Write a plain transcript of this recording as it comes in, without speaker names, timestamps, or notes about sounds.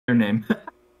Your name.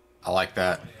 I like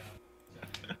that.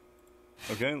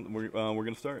 Okay, we're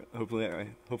gonna start. Hopefully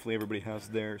everybody has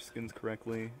their skins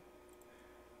correctly.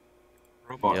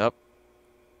 Robot. Yep.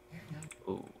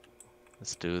 Ooh,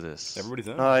 let's do this. Everybody's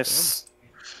in. Nice.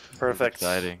 This is Perfect.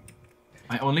 exciting.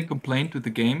 My only complaint with the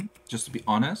game, just to be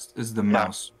honest, is the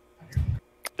mouse.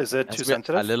 Is it Has too to be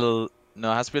sensitive? a little.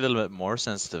 No, it has to be a little bit more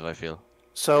sensitive. I feel.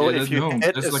 So Yeah, if you no,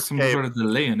 hit there's like some escape, sort of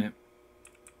delay in it.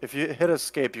 if you hit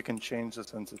escape, you can change the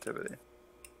sensitivity.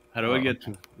 How do I get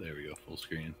to? There we go, full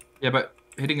screen. Yeah, but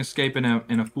hitting escape in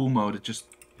a full mode, it just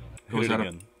goes Hit it out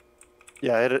again.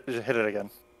 Yeah, hit it again.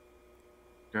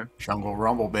 Jungle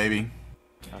Rumble, baby.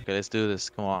 Okay, let's do this.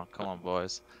 Come on,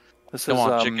 boys. This Come is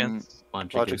on, chickens.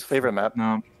 Logic's favorite map.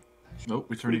 No. Nope,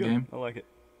 return Pretty the good. game. I like it.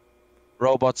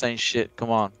 Robots ain't shit. Come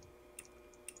on.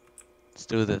 Let's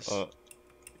do this.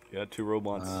 Yeah, 2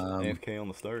 robots AFK on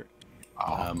the start.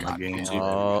 Oh, my God, game.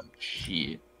 Oh,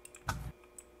 Shit.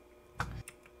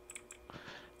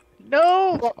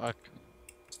 no! Fuck.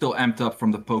 Still amped up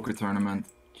from the poker tournament.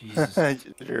 Jesus.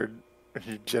 You're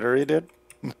jittery, dude.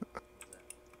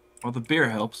 Well, the beer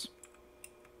helps.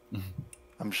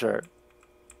 I'm sure.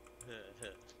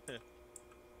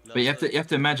 But you have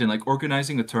to imagine, like,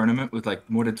 organizing a tournament with like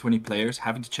more than 20 players,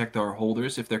 having to check their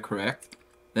holders if they're correct,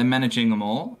 then managing them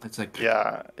all. It's like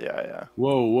Yeah.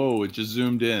 Whoa, it just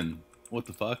zoomed in. What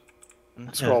the fuck?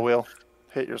 Scroll wheel.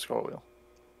 Hit your scroll wheel.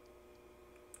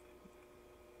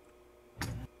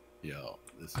 Yo,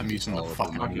 this I'm is using the all up in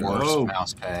fucking my fucking worst row.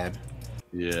 mouse pad.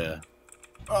 Yeah.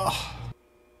 Oh,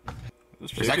 This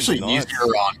it's chicken's actually nuts. easier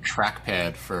on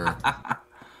trackpad for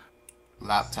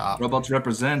laptop. robots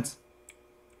represent.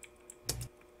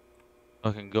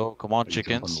 Fucking go. Come on, You jump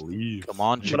on chickens. the leaves. Come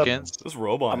on, gonna- chickens. This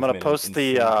robot. I'm gonna made an post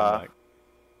the, insane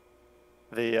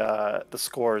the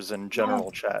scores in general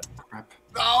chat, Crap.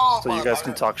 Oh, so you guys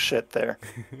can talk shit there.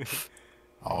 comeback.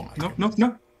 Oh my No, no,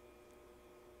 no.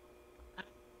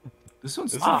 This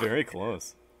one's This is very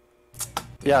close.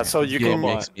 Yeah, so you Yeah, can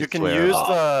makes me you can swear. use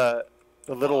the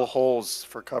little holes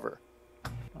for cover.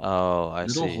 Oh, I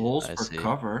little see. holes I for see.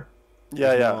 cover.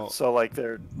 Yeah. No. So like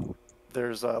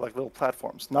there's like little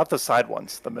platforms, not the side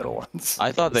ones, the middle ones.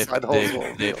 I thought The side holes will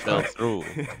they be fell okay. through.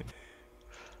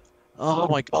 Oh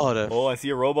my god. Oh, I see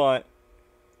a robot.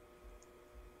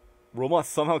 Robot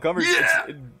somehow covered. Yeah!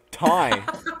 It's tie.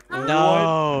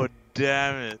 No,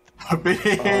 damn it.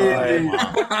 Alright.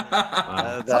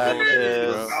 That's That bullshit,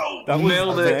 is bro. That was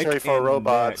Nailed it. neck victory for and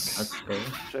robots. neck.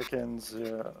 Chickens.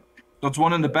 Yeah. That's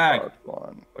one in the bag.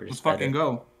 One. Let's fucking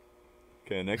go.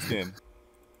 Okay, next game.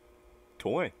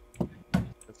 Toy.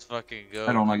 Let's fucking go.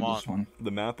 I don't like Come on. this one.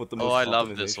 The map with the most Oh, I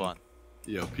love this optimization. one.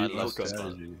 Yo, I people love this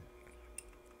strategy.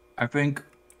 I think,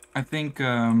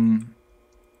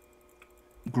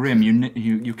 Grim,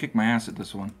 you kicked my ass at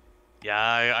this one.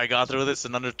 Yeah, I got through this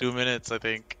in under 2 minutes, I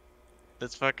think.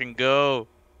 Let's fucking go.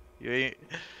 You ain't...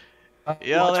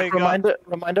 Yeah, Logic, there you go.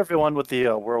 remind everyone what the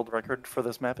world record for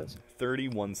this map is.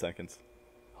 31 seconds.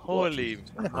 Holy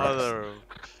mother.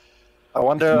 I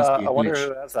wonder. Must be a I wonder glitch.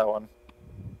 who has that one.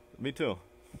 Me too.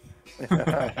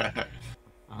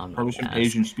 Probably some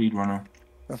Asian speedrunner.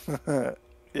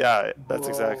 Yeah, that's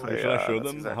exactly. Should I show that's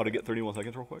them exactly how to get 31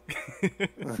 seconds real quick?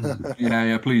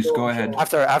 Yeah, please go ahead.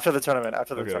 after the tournament.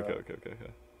 After the Okay.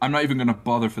 tournament. I'm not even gonna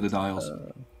bother for the dials.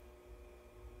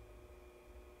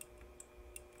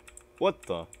 What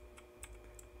the?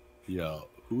 Yo,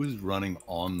 who is running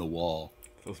on the wall?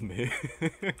 That was me.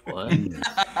 What?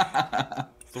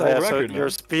 It's the So, world so record, your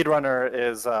man. speedrunner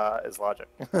is Logic.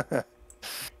 Are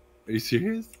you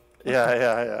serious?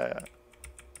 yeah.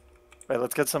 Wait,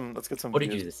 let's get some. What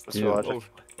did you views. just Let's do? Logic.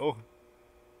 Oh,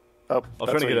 Oh, I was that's trying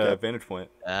to what get you a get. vantage point.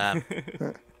 Damn.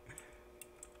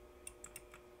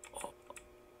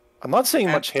 I'm not seeing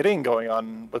much hitting going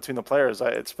on between the players.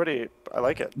 It's pretty. I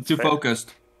like it. It's Too fair.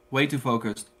 focused. Way too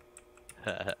focused.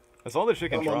 I saw the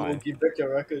chicken Come on, try. Monkey, break your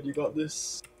record. You got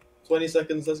this. 20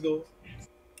 seconds. Let's go.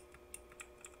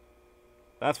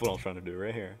 That's what I was trying to do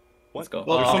right here. What? Let's go.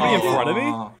 There's somebody in front of me?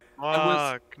 Oh,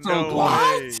 Fuck, so no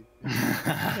close. way.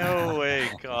 No way,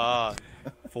 God.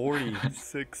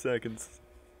 46 seconds.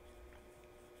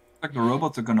 like the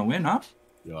robots are gonna win, huh?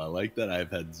 Yo, I like that I've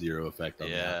had zero effect on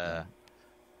Yeah.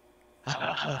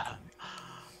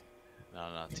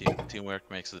 No, teamwork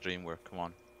makes the dream work. Come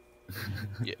on.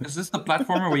 Yeah. Is this the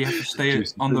platformer where you have to stay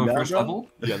Juicy on the food first now, level?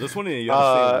 Yeah, this one you have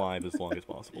to stay alive as long as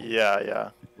possible. Yeah.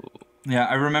 Yeah,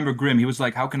 I remember Grim. He was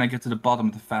like, "How can I get to the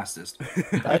bottom the fastest?"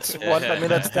 That's one. I mean,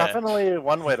 that's definitely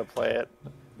one way to play it.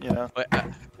 You know. Wait,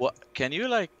 what? Can you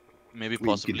like maybe Wait, you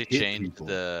possibly can hit change people.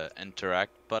 the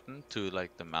interact button to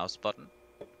like the mouse button?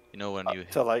 You know when you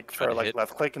To like try for to like hit?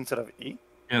 left click instead of E.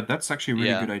 Yeah, that's actually a really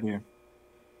Yeah. good idea.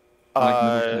 Like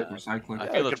middle Uh, click or side click. I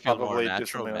Yeah, feel we it could feel more probably do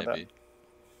natural, something like that. maybe.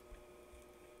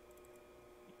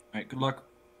 Alright, good luck.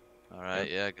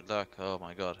 Alright, yeah, good luck. Oh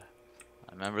my god.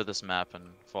 I remember this map in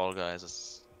Fall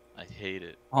Guys. I hate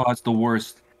it. Oh, that's the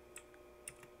worst.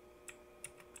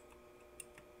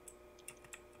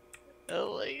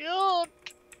 Oh my god.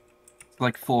 It's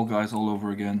like Fall Guys all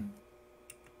over again.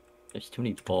 There's too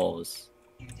many balls.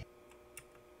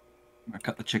 I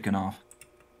cut the chicken off.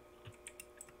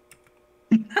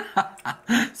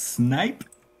 Snipe?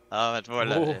 Oh, it's more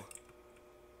like it.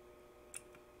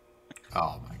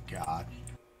 Oh my god.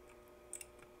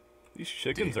 These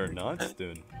chickens are nuts,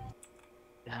 dude.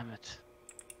 Damn it.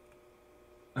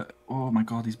 Oh my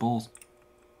god, these balls.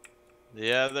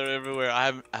 Yeah, they're everywhere.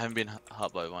 I haven't been hit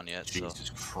by one yet, so. Jesus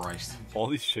Christ. All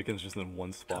these chickens just in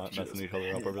one spot, messing each other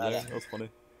up over there. That was funny.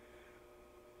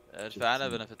 فعلا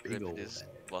benefit is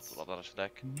what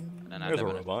deck. And There's a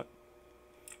robot.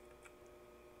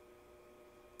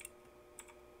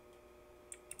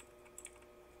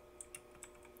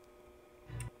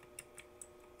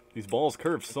 These balls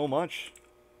curve so much.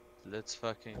 Let's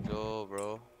fucking go,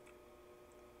 bro.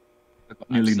 I got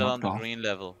I'm nearly still on knocked the off. green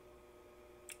level.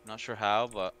 Not sure how,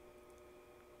 but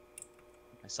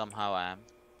I somehow am.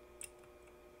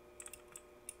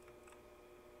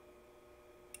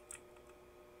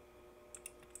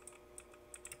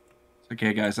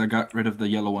 Okay, guys, I got rid of the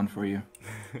yellow one for you.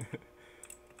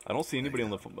 I don't see anybody on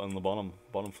the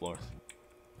bottom floor.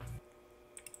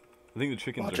 I think the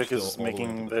chickens are Logic still is all the way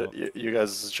making to the top. you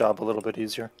guys' job a little bit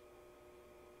easier.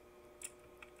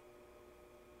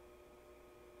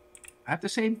 I have to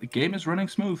say, the game is running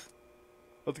smooth.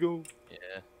 Let's go. Yeah.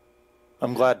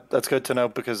 I'm glad. That's good to know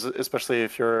because especially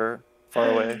if you're far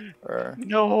away or.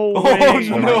 No Oh, way!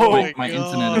 So no! my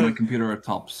internet and my computer are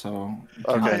top, so... you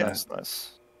can't Okay, do that. that's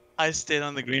nice. I stayed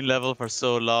on the green level for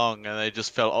so long, and I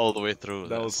just fell all the way through.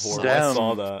 That was sucks. horrible. I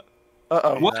saw Damn. that.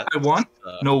 Uh-oh. What? That I won?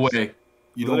 sucks. No way.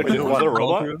 You Was don't that a- win was that a one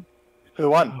robot? through? Who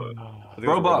won? I think it was a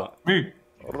Robot. Me.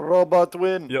 Robot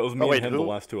win. Yeah, it was me Oh, wait, and him, the who?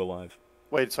 last two alive.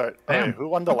 Wait, sorry. Damn. Okay, who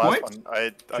won the Two last points? one? I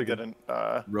Chicken. didn't.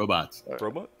 Robots.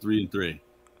 Robot? 3 and 3.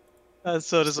 That's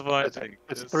so disappointing.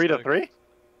 It's 3-3.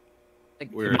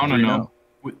 We're No, at no, 3 no.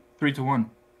 now. 3-1.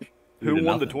 Who to won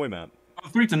the nothing. toy map? Oh,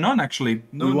 3-0 actually.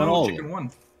 No, We won all of chicken them.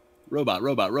 won. Robot,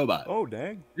 robot, robot. Oh,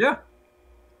 dang. Yeah.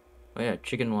 Oh yeah,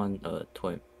 chicken one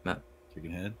toy map.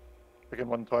 Chicken head. Chicken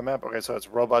 1 toy map. Okay, so it's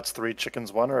robots 3,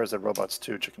 chickens 1, or is it robots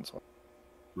 2, chickens 1?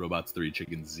 Robots 3,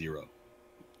 chickens 0.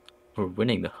 We're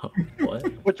winning though. What?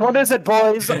 Which one is it,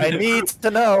 boys? I need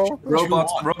to know. Robot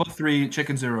 3,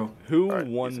 chicken 0. Who Alright,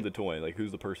 won easy. the toy? Like,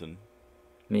 who's the person?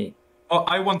 Me. Oh,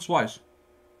 I won twice.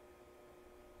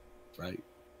 Right?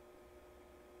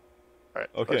 All right,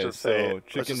 Okay, let's just so say, let's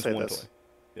just chickens say one this. toy.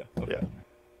 Yeah. Okay.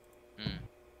 Yeah.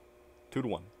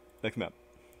 2-1. Next map.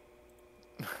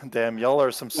 Damn, y'all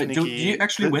are some Wait, sneaky. do you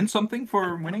actually win something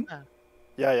for winning?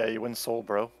 Yeah, you win soul,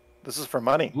 bro. This is for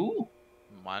money. Ooh.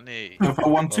 Money. So if I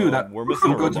won 2, that we're missing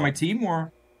will a go to robot. my team,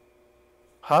 or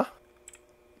Huh?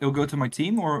 it'll go to my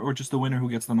team, or just the winner who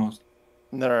gets the most?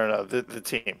 No. The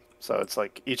team. So it's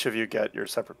like each of you get your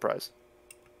separate prize.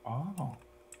 Oh.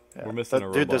 Yeah. We're missing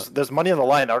a Dude, robot. there's money on the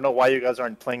line. I don't know why you guys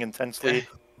aren't playing intensely,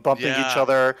 bumping each Yeah.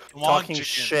 other, Come on, talking chicken.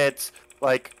 shit.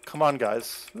 Like, come on,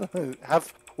 guys.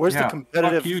 Where's Yeah, the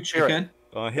competitive fuck you, spirit?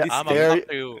 chicken. Hit Yeah, I'm There- up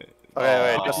to you.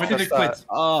 Okay, Oh. just, When did it just, quit?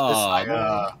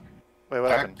 Oh, wait,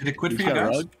 what happened? Did it quit You for you got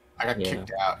guys? rug? I got Yeah.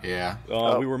 kicked out, yeah.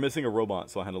 Oh. We were missing a robot,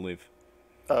 so I had to leave.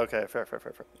 Oh, okay, fair.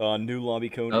 New lobby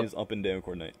code Oh. is up and down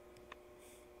coordinate.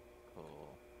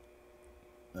 Cool.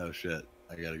 Oh shit!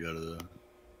 I gotta go to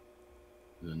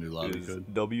the new lobby Is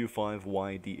code.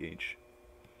 W5YDH.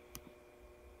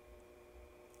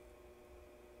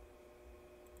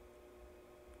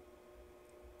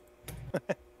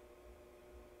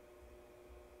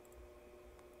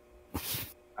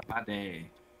 Abade.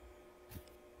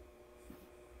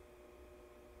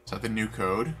 Is that the new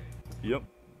code? Yep.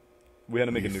 We had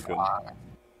to make a new code.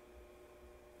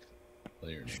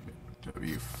 Player name.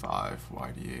 W5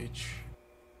 YDH.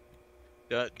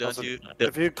 Don't Also, you?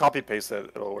 If you copy paste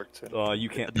it, it'll work too. You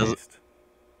can't Does it- paste.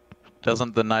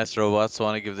 Doesn't the nice robots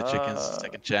want to give the chickens a Uh,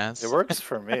 second chance? It works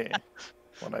for me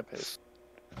when I paste.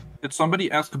 Did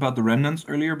somebody ask about the remnants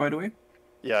earlier, by the way?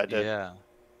 Yeah, I did. Yeah.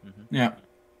 Yeah.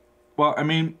 Well, I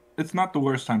mean, it's not the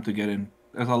worst time to get in,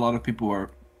 as a lot of people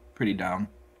are pretty down.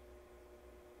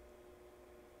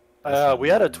 We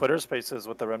had a Twitter Spaces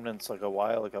with the Remnants like a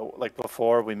while ago, like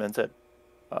before we minted.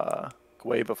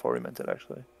 Way before we minted,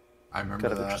 actually. I remember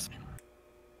Kind of that. interesting.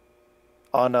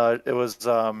 On it was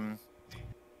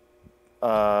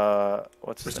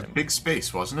what's It his was a name? big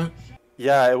space, wasn't it?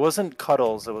 Yeah, it wasn't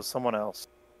Cuddles. It was someone else.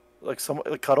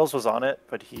 like Cuddles was on it,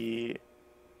 but he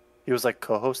was like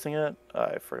co-hosting it.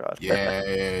 I forgot.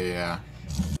 Yeah.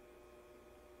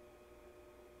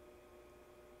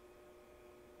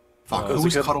 Fuck, It was who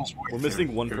was a good- Cuddles with? We're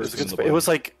missing one It It was, person. a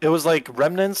good it was like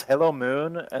Remnants, Hello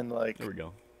Moon, and like There we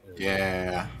go.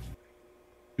 Yeah.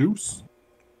 Juice.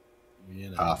 You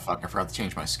know. Ah, fuck, I forgot to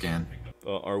change my skin.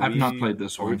 Are I've we? not played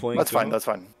this Are we one. playing? that's fine. solo? That's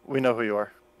fine. We know who you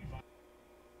are.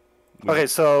 We- Okay,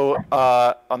 so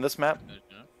on this map,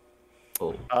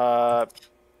 Oh,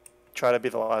 try to be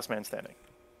the last man standing.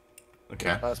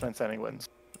 Okay. Last man standing wins.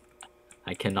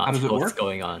 I cannot How does it tell what's work?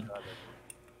 going on.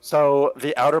 So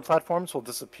the outer platforms will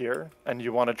disappear, and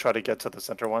you want to try to get to the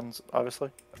center ones,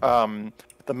 obviously.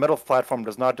 The middle platform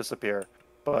does not disappear,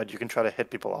 but you can try to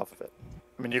hit people off of it.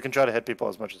 I mean, you can try to hit people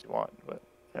as much as you want, but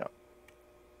yeah.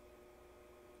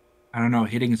 I don't know.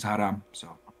 Hitting is haram, so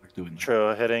I'm doing that.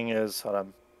 True, hitting is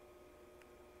haram.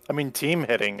 I mean, team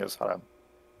hitting is haram.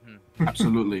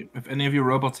 Absolutely. If any of your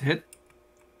robots hit,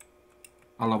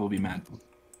 Allah will be mad.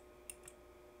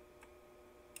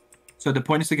 So the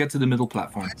point is to get to the middle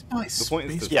platform. The point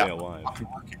is to stay Yeah. alive.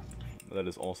 That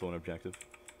is also an objective.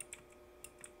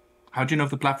 How do you know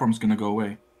if the platform's gonna go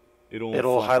away? It'll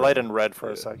It'll flash highlight red. in red for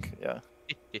Yeah. a sec. Yeah.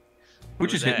 Who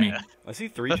just hit me? I see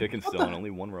 3 chickens still and only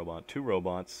 1 robot. 2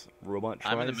 robots. Robot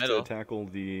I'm in the tries to middle. tackle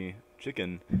the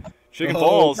chicken. Chicken Oh,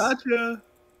 falls. Gotcha.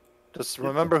 Just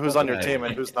remember who's on your team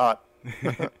and who's not.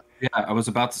 Yeah, I was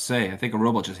about to say. I think a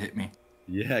robot just hit me.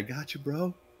 Yeah, gotcha,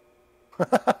 bro.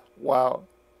 Wow.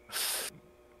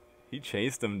 He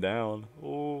chased him down.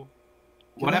 Oh.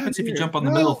 What Get happens out if you here. jump on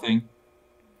the No. middle thing?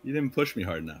 You didn't push me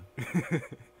hard enough.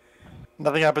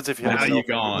 Nothing happens if you hit Now the you're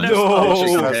middle. gone. No. It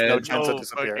just has Head. no chance to No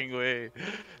disappear. fucking way.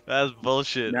 That's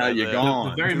bullshit. Now right you're there. gone.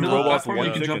 The very Two middle robots, platform, one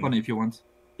you can jump chicken. on it if you want.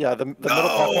 Yeah, the middle No,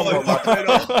 platform will not. I fucked it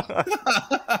up.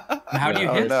 And how do you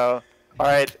Oh hit? no.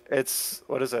 Alright, it's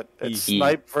what is it? It's E.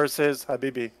 Snipe versus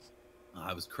Habibi.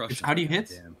 I was crushing. How do you hit?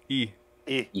 Damn. E.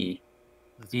 E. E.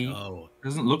 Let's E. go.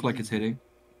 Doesn't look like it's hitting.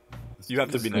 You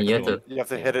have to be And next you to have him. to. You have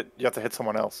to hit it. You have to hit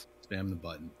someone else. Spam the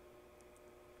button.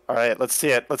 Alright, let's see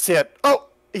it. Let's see it. Oh!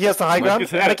 He has the high Mike ground.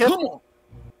 gets hit. Anakin. Come on.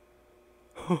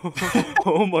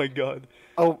 Oh my god.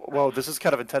 Oh, whoa, this is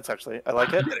kind of intense actually. I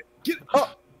like it. Get it. Oh!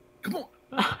 Come on.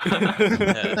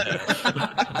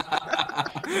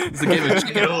 It's a game of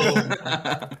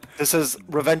chicken. This is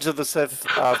Revenge of the Sith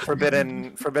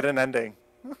forbidden ending.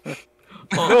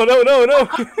 No, no, no, no.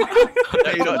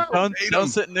 Hey, don't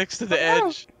sit next to the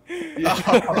edge.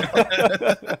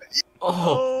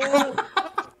 Oh,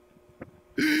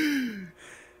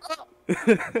 He's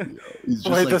just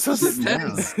Wait, like this is sitting down.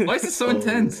 Intense. Why is it so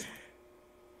intense?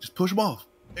 Just push him off.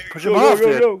 Push Go, him go, off,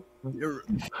 go, dude. go. You're-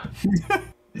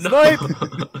 Snipe!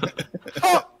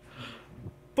 Oh!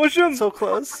 Push him! So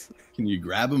close. Can you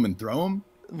grab him and throw him?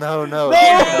 No, no. No.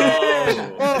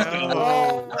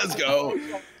 Let's go.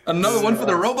 Another one for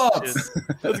the robots.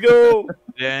 Let's go!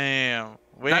 Damn.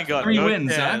 We That's ain't got 3 no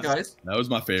wins, huh, chance. guys? That was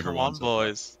my favorite Come one. on, so far.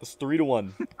 boys. It's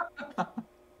 3-1.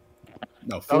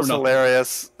 No, That 4 was nothing.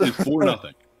 hilarious. It's 4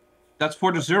 nothing. That's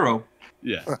 4-0.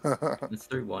 Yeah. it's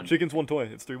 3-1. Chickens one toy.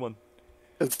 It's 3-1.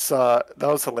 It's that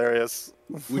was hilarious.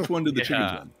 Which one did the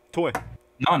chickens Yeah. win? Toy.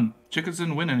 None. Chickens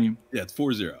didn't win any. Yeah, it's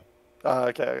 4-0.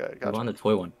 Okay, We gotcha. won the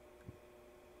toy one.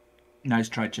 Nice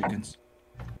try, chickens.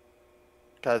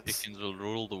 Guys, Chickens will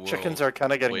rule the world. chickens are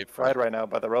kind of getting Wait. fried right now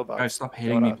by the robots. Guys, stop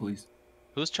hitting me, on? please.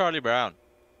 Who's Charlie Brown?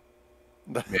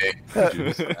 Hey,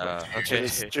 Okay.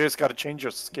 Juice, got to change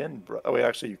your skin, bro. Oh wait,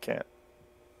 actually you can't.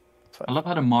 I love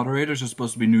how the moderators are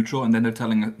supposed to be neutral, and then they're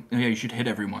telling us, yeah, you should hit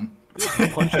everyone.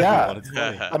 Punch Yeah. everyone. It's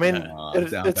funny. I mean, Aw,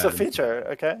 down it's a bad. feature,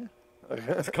 okay?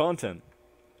 It's content.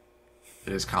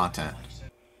 it is content.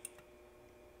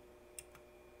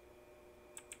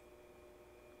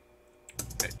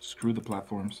 Okay, screw the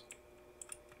platforms.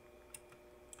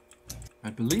 I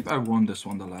believe I won this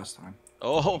one the last time.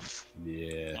 Oh,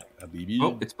 Yeah. Habibi.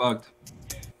 Oh, it's bugged.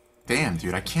 Damn,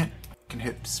 dude, I can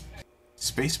hit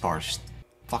space bars.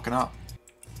 Fucking up.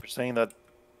 You're saying that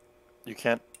you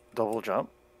can't double jump?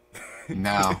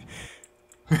 No.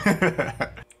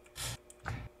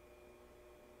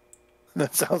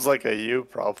 That sounds like a you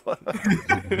problem.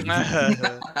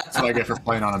 That's what I get for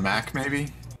playing on a Mac, maybe?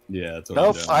 Yeah, that's what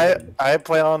Nope, I'm doing. I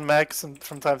play on Macs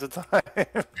from time to time.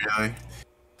 Really?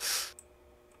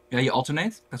 Yeah, you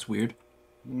alternate? That's weird.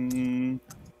 Mm,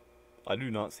 I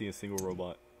do not see a single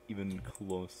robot even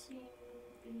close.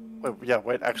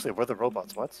 wait, actually, we're the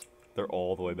robots, what? They're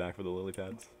all the way back for the lily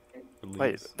pads. Or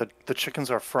Wait, leaves. the chickens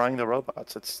are frying the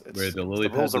robots. It's Wait, the lily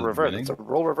the rules pads are is reversed. winning? It's a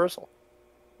role reversal.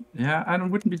 Yeah, I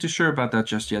wouldn't be too sure about that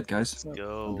just yet, guys.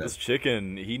 go. This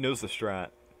chicken, he knows the strat.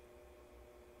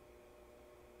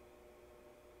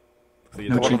 So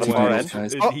No the cheats one far goes-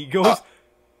 end. He goes.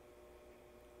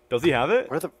 Does he have it?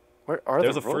 Where are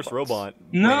There's the a first robots? robot.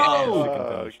 No!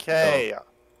 Chicken finish. Okay.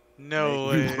 No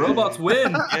Making- way. Robots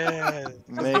win. Yeah.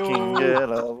 Making it a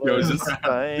Yo, is little this-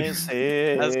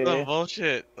 spicy. That's some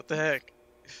bullshit. What the heck?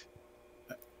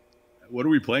 What are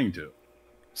we playing to?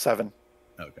 7.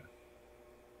 Okay.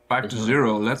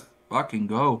 5-0. Let's fucking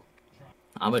go.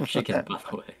 I'm a chicken, by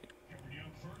the way.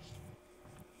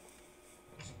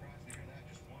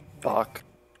 Buck.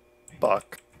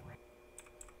 Buck.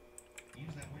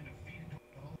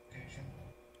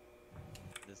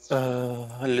 This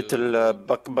A little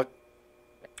buck. Buck,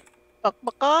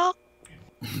 buck, buck.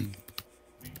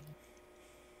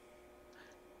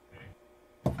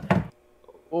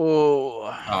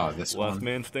 Oh, Oh, this Last one.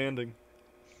 man standing.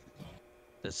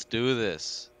 let's do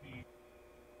this.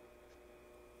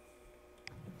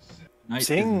 Night is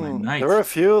my Seeing night. there were a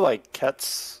few like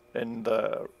cats in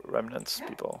the Remnants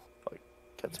people, like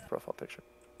cats profile picture.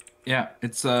 Yeah,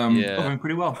 it's Yeah. going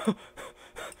pretty well.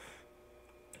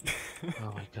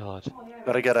 Oh my god.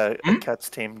 Gotta get a cats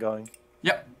team going.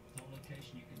 Yep.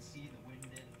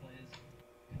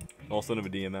 I'll send him a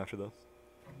DM after this.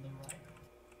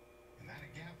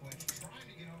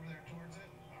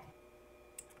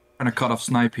 Trying to cut off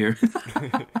snipe here.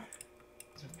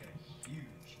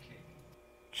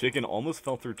 Chicken almost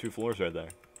fell through 2 floors right there.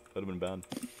 That'd have been bad.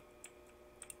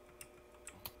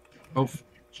 Oh, I'm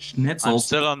schnitzel.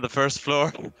 still on the first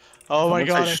floor. Oh my Someone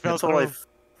god, say I fell schnitzel, I through.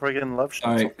 friggin' love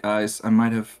schnitzel. Alright, guys, I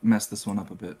might have messed this one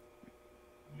up a bit.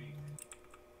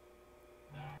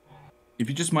 If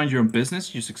you just mind your own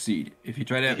business, you succeed. If you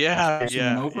try to Yeah, push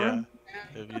someone yeah, over, yeah.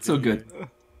 If you not so do- good.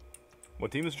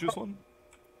 What team is Juice on?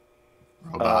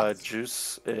 Robots.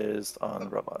 Juice is on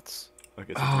robots.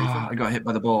 Okay, so Ah, I got hit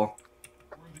by the ball.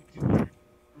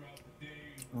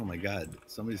 Oh my god.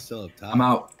 Somebody's still up top. I'm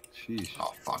out. Sheesh.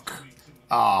 Oh, fuck.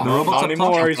 Oh, The robots not up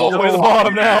anymore. top. He's all the way to the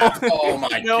bottom now. Oh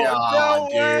my No,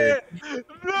 god, no way! dude.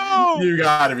 No! You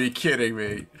gotta be kidding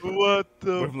me. What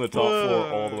the Went from the top floor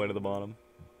all the way to the bottom.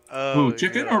 Oh, Ooh,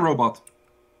 chicken God. or robot?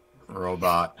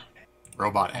 Robot.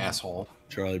 Robot asshole.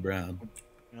 Charlie Brown.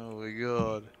 Oh my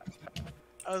god.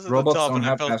 I was at Robots the top don't and I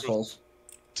have fell through assholes.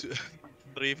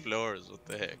 3 floors. What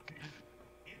the heck?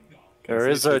 Can I There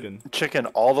say is a chicken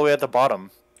all the way at the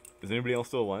bottom. Is anybody else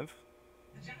still alive?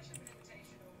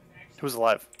 Who's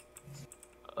alive?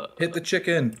 Hit the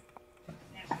chicken.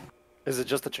 Is it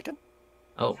just the chicken?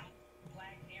 Oh.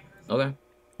 Okay.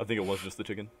 I think it was just the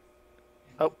chicken.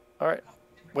 Oh, all right.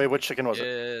 Wait, which chicken was it?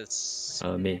 Yes.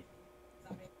 Me.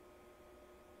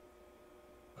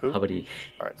 Who? How about you?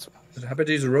 All right. So, How about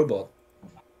he's a robot?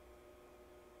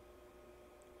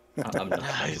 I'm not.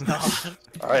 He's not.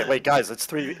 all right. Wait, guys. It's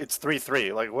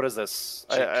 3-3. Like, what is this?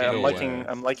 I'm No liking. way.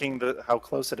 I'm liking the how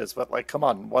close it is, but like, come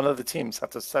on. One of the teams have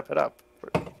to step it up.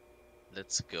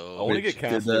 Let's I go. want to Wait, get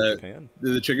cast did for the- Japan.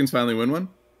 Did the chickens finally win one?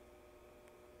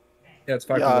 Yeah, it's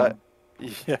Yeah.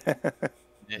 Yeah.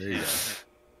 There you go.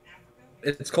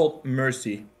 It's called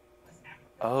Mercy.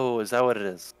 Oh, is that what it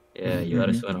is? Yeah, you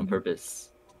gotta swim on purpose.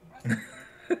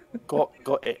 Go.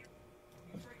 A.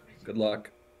 Good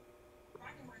luck.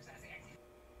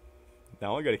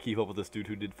 Now I gotta keep up with this dude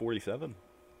who did 47.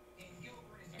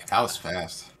 That was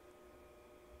fast.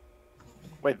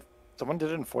 Wait, someone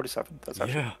did it in 47. That's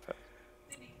actually. Yeah. fast.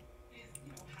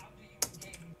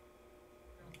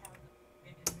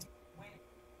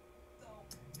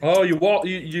 Oh,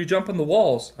 you jump on the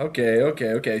walls.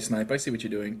 Okay, Snipe. I see what you're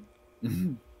doing.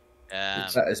 Yeah.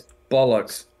 That is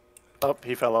bollocks. Oh,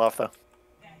 he fell off though.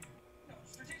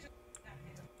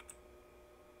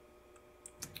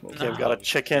 Okay, we've got a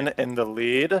chicken in the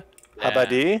lead.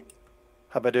 Habadi.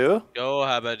 Habadu. Go,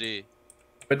 Habadi.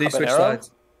 But they switch Habanero?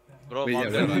 sides. Bro, Wait, yeah,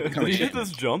 man. what Did kind he of hit chicken?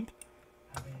 this jump?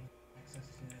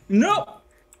 No!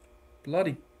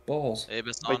 Bloody balls. Hey,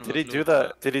 best Wait, on did with he do Luke.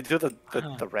 the? Did he do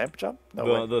the ramp jump? No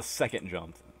way. The second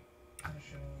jump.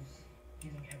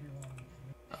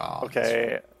 Oh,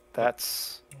 Okay, that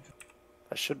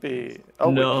should be. Oh,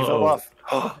 wait, No. he fell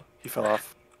off. He fell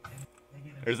off.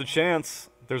 There's a chance.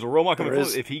 There's a robot coming There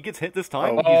close. is. If he gets hit this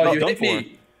time, Oh, he's Oh, not you done hit for.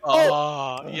 me!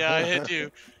 Oh, yeah, I hit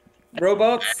you.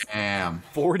 Robots? Damn.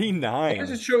 49.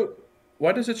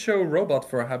 Why does it show robot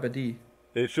for a Habadi?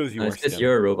 It shows you are It's because skin.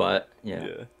 you're a robot. Yeah.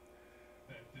 Yeah.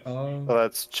 So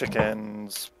that's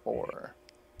chickens 4.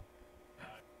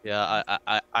 Yeah,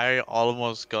 I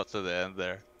almost got to the end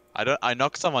there. I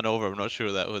knocked someone over. I'm not sure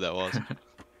who that was.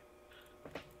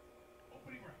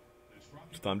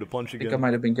 It's time to punch I think I again.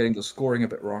 might have been getting the scoring a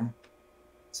bit wrong.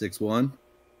 6-1.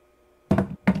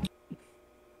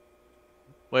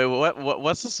 Wait,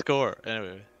 what's the score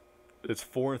anyway? It's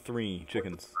 4-3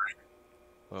 chickens.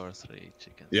 Or 3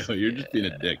 chickens. Yo, you're just being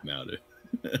a dick now, dude.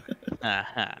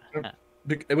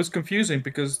 It was confusing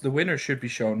because the winner should be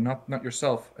shown, not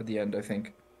yourself at the end, I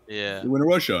think. Yeah. The winner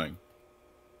was showing.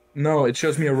 No, it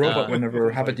shows me a robot Oh whenever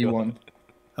my Habity God. won.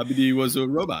 Habidi was a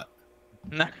robot.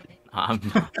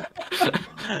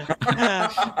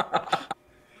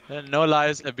 No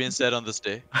lies have been said on this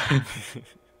day.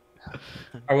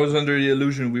 I was under the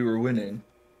illusion we were winning.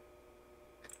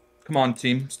 Come on,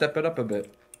 team, step it up a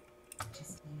bit.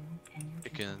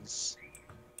 Chickens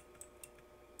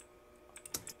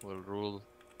will rule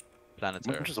planet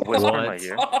Earth. Just a whisper in my What?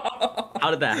 ear.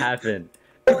 How did that happen?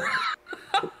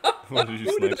 What, did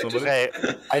you snipe somebody?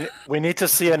 Okay, we need to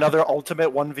see another ultimate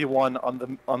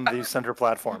 1v1 on the center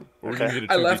platform. Or we're gonna Okay. get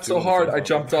a I left 2v2 so on the hard, same I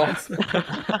topic. jumped off.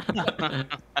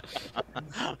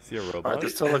 See a All right, robot?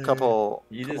 there's still a couple.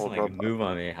 You just couple like robots. move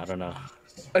on me. I don't know.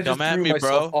 I just Come at threw me,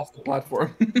 myself bro. off the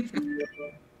platform.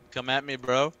 Come at me,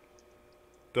 bro.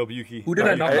 W key. Who did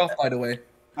I W knock key. off, by the way?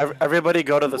 Everybody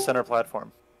go to the center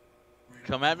platform.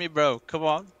 Come at me, bro. Come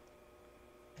on.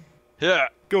 Yeah.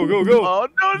 Go, go, go! Oh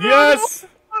no, no. Yes!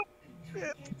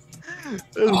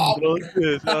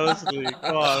 Bullshit, honestly.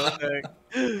 Come on, what the heck?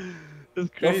 That's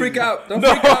Don't crazy. freak out! Don't No!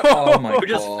 freak out! Oh my We're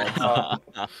just- god.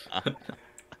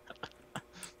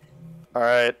 All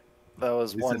right, that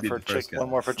was At least one I'd be for the first guy. one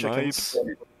more for Snipe. chickens.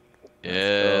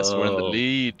 Yes, we're in the go.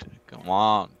 lead. Come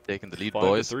on, taking the lead, 5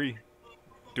 boys. to 3.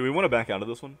 Do we want to back out of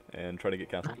this one and try to get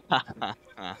castle?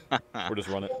 Or just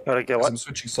run it? Gotta get I'm what?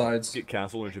 switching sides. Get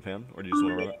castle in Japan? Or do you just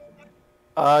want to run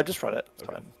it? Just run it. It's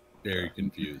Okay. fine. Very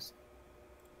confused.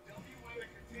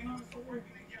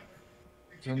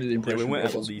 It's only the Yeah, impression we went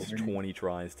at robots least were- 20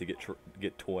 tries to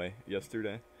get toy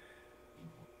yesterday.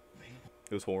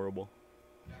 It was horrible.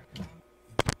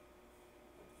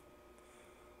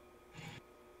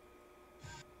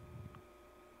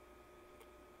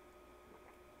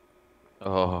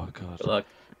 Oh god, Good luck.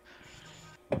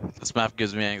 this map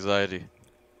gives me anxiety.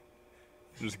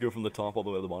 Just go from the top all the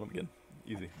way to the bottom again.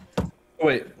 Easy. Oh,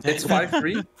 wait, it's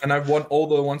 5-3, and I've won all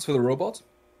the ones for the robot?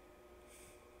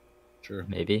 Sure.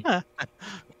 Maybe.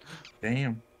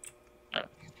 Damn.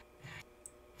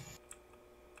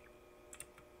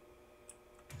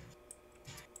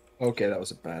 Okay, that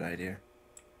was a bad idea.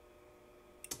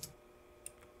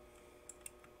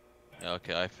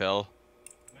 Okay, I fell.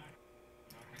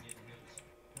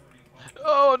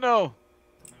 Oh no!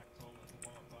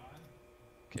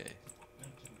 Okay.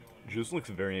 Just looks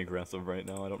very aggressive right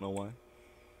now. I don't know why.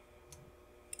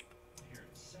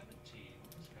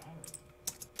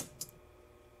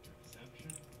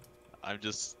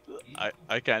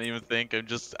 I can't even think. I'm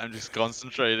just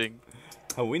concentrating.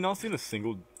 Have we not seen a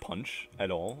single punch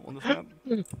at all on this map?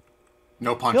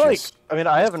 No I feel like, punches. I mean,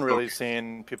 I haven't really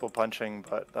seen people punching,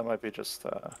 but that might be just.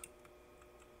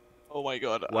 Oh my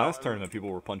god. Last tournament, people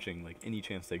were punching like any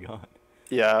chance they got.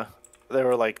 Yeah, they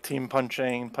were like team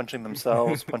punching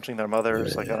themselves, punching their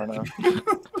mothers. Like I don't know.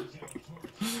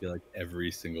 I feel like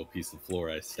every single piece of floor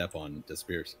I step on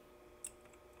disappears.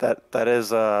 That is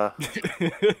That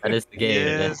is the game.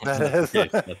 Yes. that is.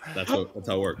 Okay, that's how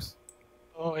it works.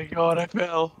 Oh my god, I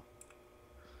fell.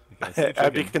 Okay,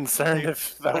 I'd be chicken. concerned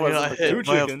if that I wasn't. got the hit. case.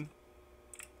 Two chicken.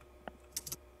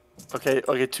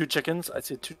 Okay, 2 chickens. I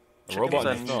see 2 A chickens robot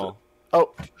and just fell.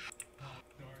 oh,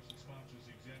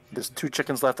 there's 2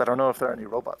 chickens left. I don't know if there are any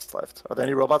robots left. Are there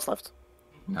any robots left?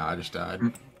 No, I just died.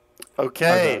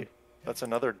 Okay, that's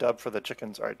another dub for the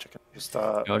chickens. All right, chicken, just just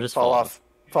fall fall off.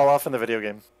 Fall off in the video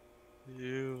game. Oh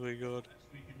my god.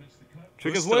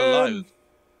 Chickens still win! alive?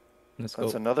 Let's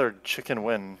That's go. another chicken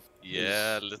win.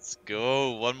 Yeah, let's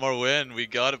go. One more win. We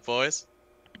got it, boys.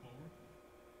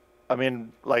 I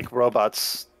mean, like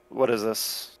robots. What is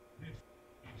this?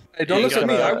 Hey, don't You listen to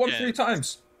me, gotta- I won Yeah. 3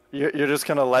 times. You're just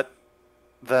gonna let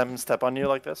them step on you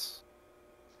like this?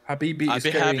 Habibi I'd is be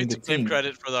happy carrying to the claim team.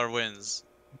 credit for our wins.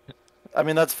 I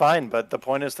mean, that's fine, but the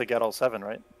point is to get all 7,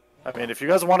 right? I mean, if you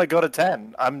guys want to go to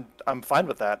 10, I'm fine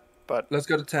with that. But Let's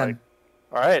go to 10. Like-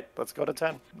 all right, let's go to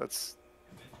 10. Let's.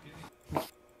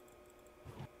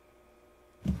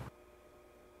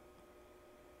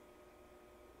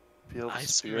 Feel the I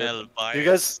spirit. smell fire.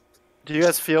 Do you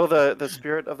guys feel the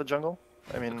spirit of the jungle?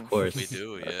 I mean, Of course. We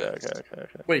do, Okay, yes. okay.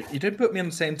 Wait, you didn't put me on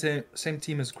the same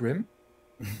team as Grim?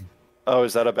 Oh,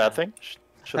 is that a bad thing?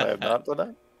 Should I have not done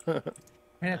that?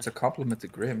 I mean, it's a compliment to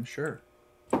Grim, sure.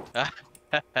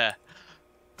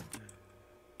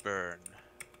 Burn.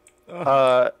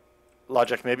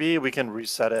 Logic, maybe we can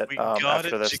reset it We got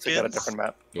after it, this to get a chickens. different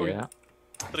map. Yeah.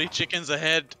 3 chickens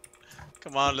ahead.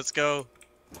 Come on, let's go.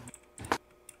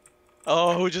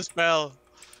 Oh, who just fell?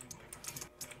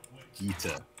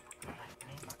 Gita.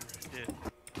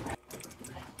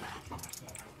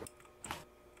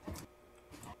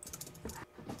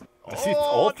 I see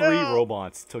all three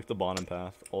robots took the bottom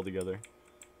path altogether.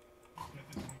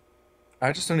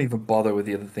 I just don't even bother with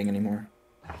the other thing anymore.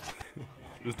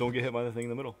 Just don't get hit by the thing in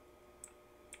the middle.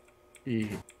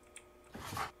 Yeah.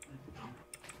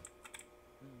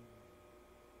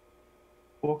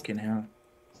 Fucking hell.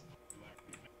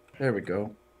 There we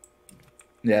go.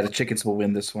 Yeah, the chickens will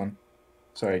win this one.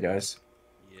 Sorry, guys.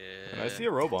 Yeah. And I see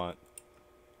a robot.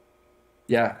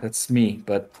 Yeah, that's me,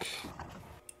 but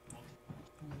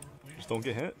Just don't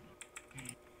get hit.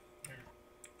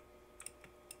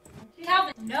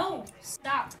 Calvin, no,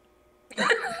 stop.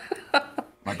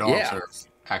 My dogs Yeah. are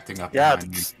acting up Yeah,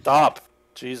 behind me. stop.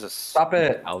 Jesus. stop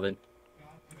it. Alvin.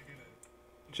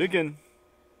 Chicken.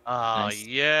 Ah, Nice.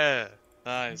 yeah.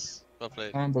 Nice. Well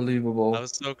played. Unbelievable. I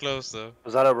was so close though.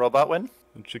 Was that a robot win?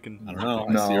 And chicken. I don't know.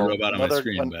 I see a No. robot on my Another-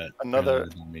 screen, but another-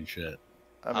 it don't mean shit.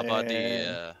 I How about mean,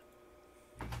 the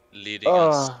leading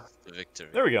us to victory?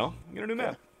 There we go. Get a new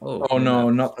map. Oh, Oh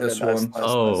no, not okay, this nice, one. nice,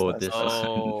 Oh, nice, this nice.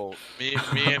 Oh, me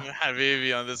and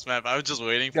Habibi on this map. I was just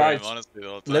waiting for Guys, him, honestly, the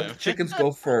whole Let the time. chickens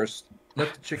go first.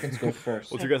 Let the chickens go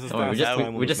first. What's your guys' Come on, fastest time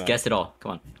on we this just map? guessed it all.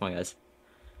 Come on, guys.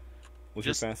 What's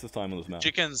Just- your fastest time on this map?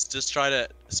 Chickens just try to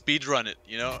speed run it,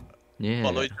 you know? Yeah.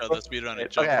 Follow each other, speed run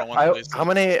it, jump Okay, from one place to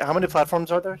how many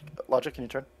platforms are there? Logic, can you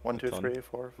turn? 1, 2, ton. 3,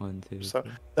 4. 1, 2, So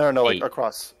 3. no, like 8.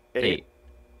 across. 8. 8.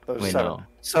 Those Wait, 7. no.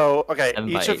 So okay,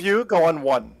 7 by each of 8. you go on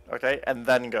 1, okay, and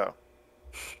then go.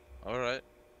 Alright,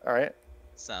 All right,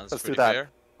 sounds Let's do pretty that. fair.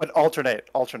 but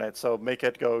alternate. So make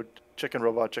it go chicken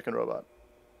robot, chicken robot.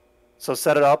 So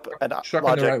set it up and Chuck on the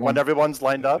Logic. right when one. everyone's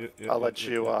lined up, Yep, I'll let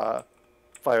you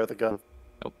fire the gun.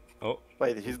 Oh.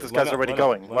 Wait, this Let guy's out, already let out,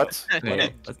 going. let What?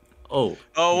 Wait, oh,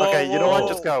 Oh, whoa, Okay, you know what? whoa.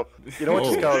 Just go. You know what?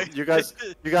 Just Whoa. go.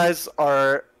 You guys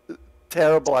are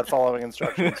terrible at following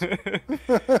instructions.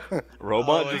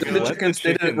 Robot Oh my just God. let the Chickens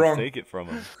did it chickens wrong. take it from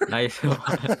him. nice.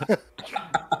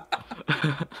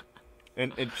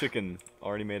 And chicken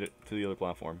already made it to the other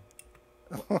platform.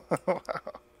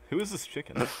 Who is this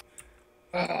chicken?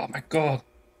 Oh my god.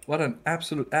 What an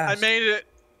absolute I ass. made it.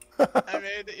 I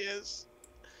made it, yes.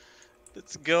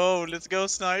 Let's go,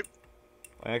 Snipe.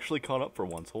 I actually caught up for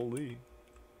once. Holy.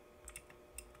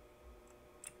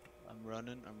 I'm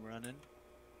running.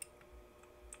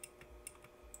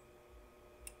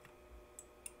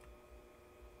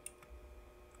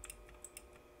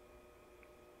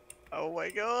 Oh my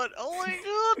god,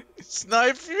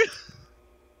 Snipe!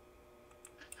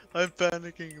 I'm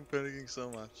panicking so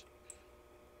much.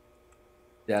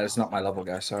 Yeah, it's not my level,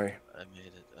 guy. Sorry. I made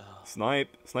it. Oh.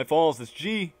 Snipe. Snipe falls. It's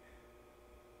G.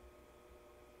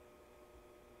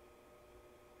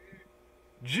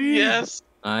 G. Yes!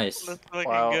 Nice. Let's fucking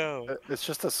Wow, go. it's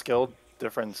just a skill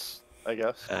difference, I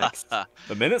guess. Facts. A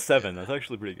minute 7. That's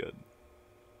actually pretty good.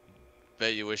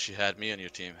 Bet you wish you had me on your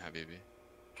team, Habibi.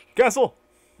 Castle.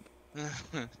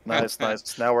 Nice.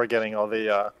 Now we're getting all the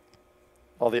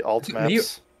alt Is it me?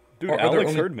 maps. Dude, Or are there Alex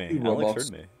only heard me. 2 Alex robots?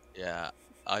 heard me. Yeah,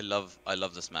 I love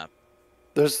this map.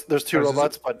 There's 2 Or is it-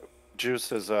 robots, but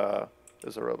Juice is a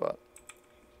robot.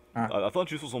 I thought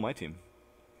Juice was on my team.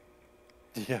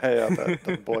 Yeah,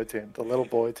 the boy team, the little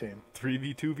boy team.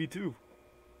 3v2v2.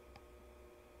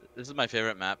 This is my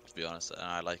favorite map, to be honest, and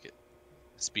I like it.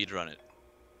 Speedrun it.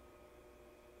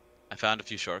 I found a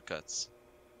few shortcuts.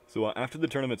 So after the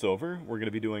tournament's over, we're going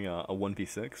to be doing a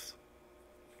 1v6.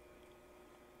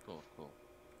 Cool.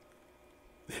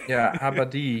 Yeah,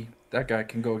 Habadi, that guy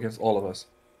can go against all of us.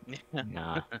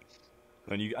 Nah.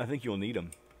 And I think you'll need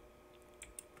him.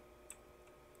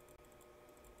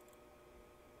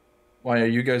 Why, are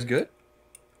you guys good?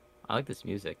 I like this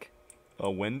music.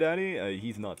 When Daddy?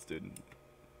 He's nuts, dude.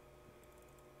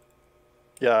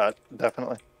 Yeah,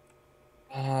 definitely.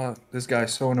 Ah, this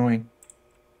guy's so annoying.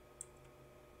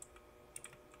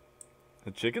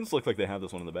 The chickens look like they have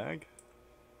this one in the bag.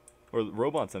 Or the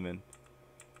robots, I mean.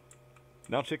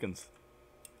 Now chickens.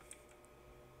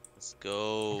 Let's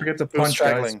go. Forget to Who's punch,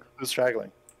 straggling? guys. Who's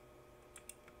straggling?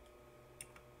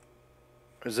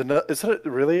 Is it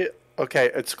really?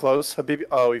 Okay, it's close. Habibi.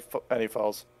 Oh, he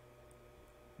falls.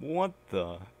 What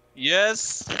the?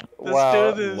 Yes! Let's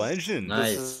Wow. do this! Legend.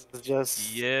 Nice. This is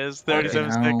just. Yes, 37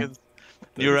 Fucking hell. seconds.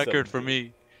 New record for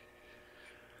me.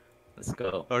 Let's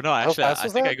go. Or no, actually, fast I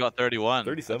was think that? I got 31.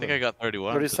 37. I think I got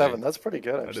 31. 37. today. That's pretty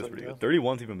good, That actually. is pretty yeah. good.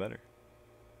 31's even better.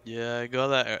 Yeah, I got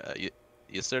that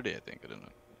yesterday, I think. I don't know.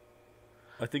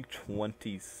 I think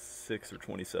 26 or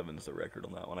 27 is the record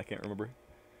on that one. I can't remember.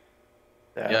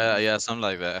 Yeah, something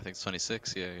like that. I think it's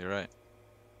 26. Yeah, you're right.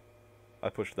 I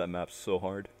pushed that map so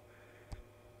hard.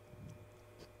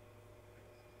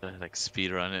 Like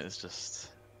speedrun it. It's just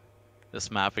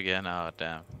this map again. Oh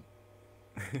damn.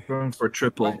 Going for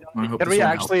triple. I hope Can this we one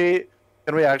helps. actually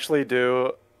Can we actually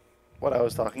do what I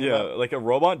was talking Yeah, about? like a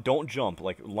robot, don't jump.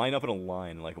 Like line up in a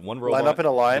line. Like one robot, Line up in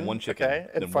a line, then one chicken, okay,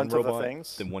 in then front one of the robot,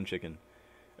 things. then one chicken,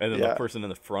 and then the Yeah. person in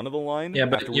the front of the line. Yeah,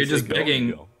 but after you're we say just go, begging.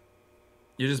 you go.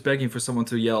 You're just begging for someone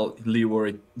to yell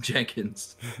Leroy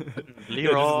Jenkins. Yeah,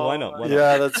 just line up. Line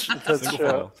Yeah, up. that's Single true.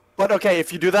 file. But okay,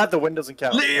 if you do that, the win doesn't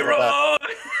count. Leroy!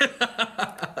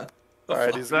 All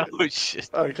right, he's Oh shit.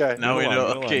 okay. Now we Middle know. line,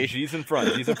 middle line. Okay. G's in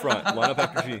front. G's in front. Line up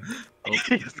after G.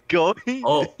 He's going.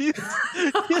 Oh.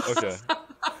 Okay.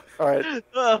 All right.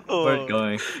 Oh. Where it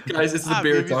going? Guys, it's the Ah,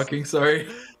 beer baby. talking, sorry.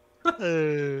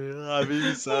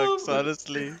 Habibi sucks,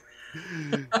 honestly.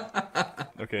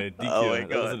 Okay, DQ. Oh my That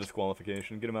was a God.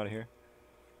 disqualification. Get him out of here.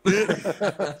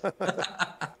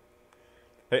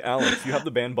 Hey, Alex, you have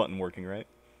the ban button working, right?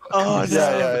 Oh no.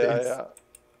 Yeah.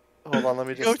 Hold on, let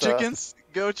me just. Go chickens.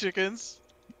 Go chickens.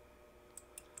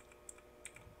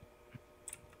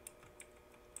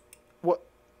 What?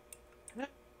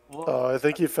 What? Oh, I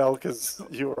think you fell because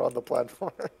you were on the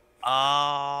platform.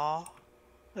 Ah.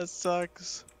 That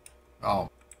sucks. Oh,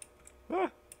 Ah.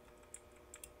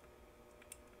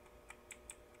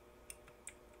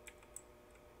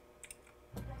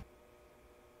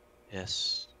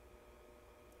 Yes.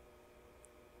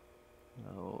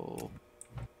 No.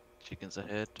 Chickens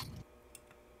ahead.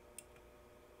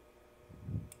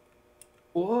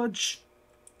 Watch.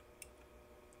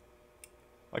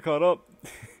 I caught up.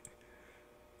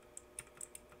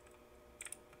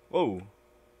 Whoa.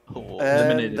 Oh.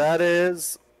 And Eliminated. that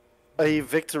is a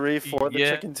victory for the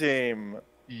Yeah. chicken team.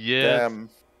 Yes. Damn.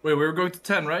 Wait, we were going to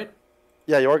 10, right?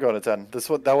 Yeah, you are going to 10.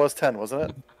 That was 10,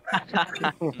 wasn't it?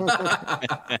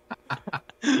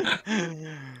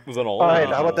 Was that all? All right.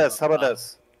 How about this? How about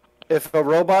this? If a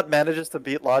robot manages to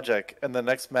beat Logic in the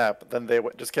next map, then they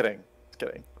win. Just kidding. Just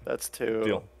kidding. That's too.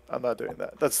 Deal. I'm not doing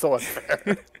that. That's so unfair.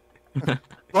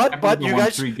 Everyone but you won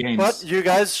guys, 3 games. but you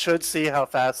guys should see how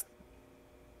fast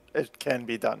it can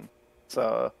be done.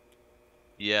 So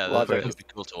Yeah, Logic. that would be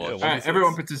cool to watch. Yeah, Alright, 1v6.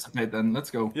 everyone participate then.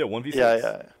 Let's go. Yeah, 1v6.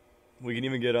 yeah. We can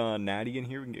even get Natty in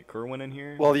here. We can get Kerwin in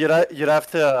here. Well, you'd have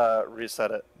to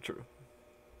reset it. True.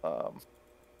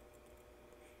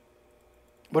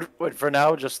 But for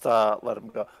now, just let him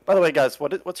go. By the way, guys,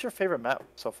 what's your favorite map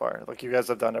so far? Like, you guys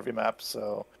have done every map,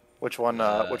 so which one do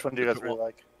you guys really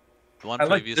like? The one I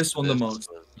like previous this to one the most.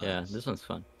 was, Yeah, this one's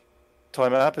fun. Toy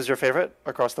map is your favorite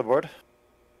across the board?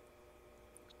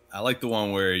 I like the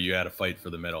one where you had to fight for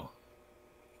the middle.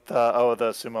 The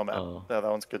sumo map. Oh. Yeah, that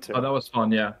one's good too. Oh, that was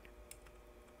fun, yeah.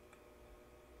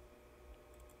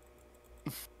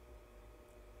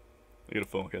 I gotta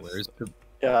focus. Where's the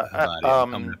Yeah. body?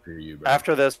 I'm coming after you, bro.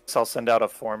 After this, I'll send out a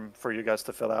form for you guys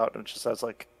to fill out, and it just has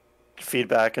like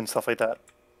feedback and stuff like that.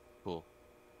 Cool.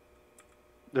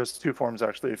 There's 2 forms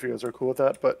actually, if you guys are cool with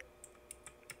that. But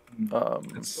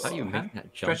It's How do you make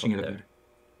that jump stretching up it a there? bit.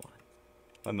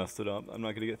 I messed it up. I'm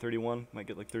not gonna get 31. Might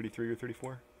get like 33 or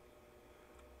 34.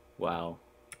 Wow.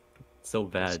 So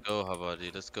Let's bad. go,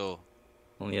 Habadi. Let's go.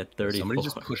 Only at 30. Somebody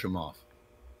just push him off.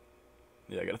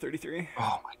 Yeah, I got a 33.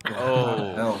 Oh my god.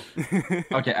 Oh. Hell.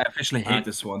 Okay, I officially hate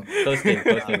this one. Close game,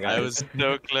 I guys. was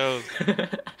so close.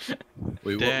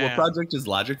 Wait, what Damn. project is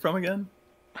Logic from again?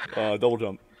 Double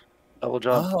jump. double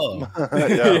jump. Oh.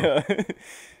 Yeah.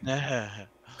 Yeah.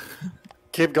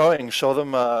 Keep going. Show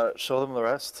them the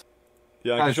rest.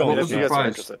 Yeah, I can Guys, show what them was If this you the guys are map. prize?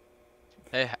 interested.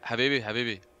 Hey,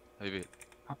 Habibi.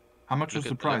 How much Look was the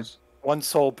at that. prize? 1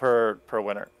 soul per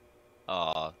winner.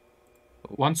 Aw.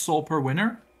 1 soul per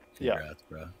winner? Yeah. Congrats,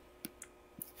 bro.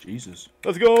 Jesus.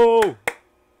 Let's go!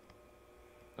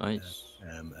 Nice.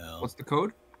 ML. What's the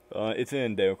code? It's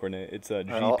in Deo coordinate. It's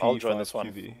I'll join this one.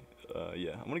 GP5QV.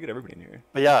 Yeah, I'm gonna get everybody in here.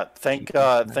 But yeah, thank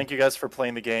you guys for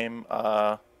playing the game.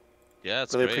 Yeah,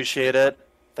 it's Really great. appreciate it.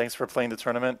 Thanks for playing the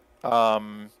tournament.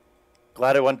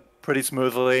 Glad it went pretty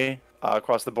smoothly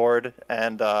across the board.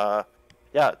 And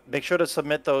yeah, make sure to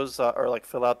submit those or like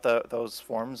fill out those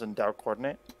forms in Dow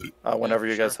coordinate whenever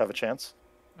you guys sure. have a chance.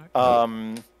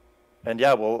 And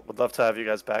yeah, we'd love to have you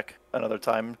guys back another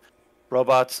time.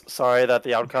 Robots, sorry that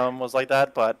the outcome was like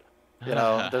that, but you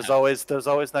know, there's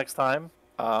always next time.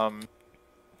 And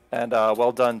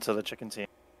well done to the chicken team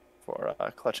for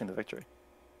clutching the victory.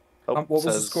 Oh, What was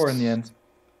the says, score in the end?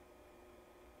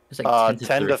 It's like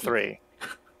 10 to 3.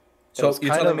 So was you're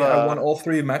kind telling of, me I won all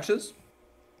 3 matches?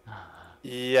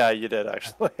 Yeah, you did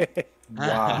actually.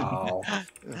 Wow.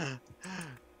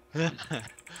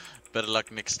 Better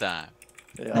luck next time.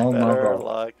 Yeah, Oh my better God.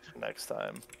 luck next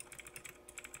time.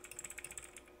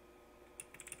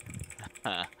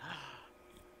 All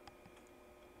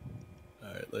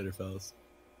right, later, fellas.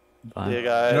 See Bye. you You're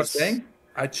not guys. staying?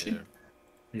 I cheat.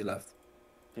 You left.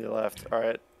 You left. All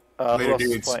right. Who Later, else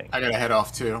is dudes. playing? I gotta head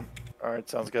off too. All right,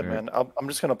 sounds good, Alright. man. I'm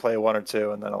just gonna play one or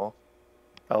two, and then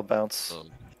I'll bounce. So, I'll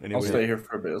Anybody, stay here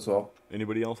for a bit as well.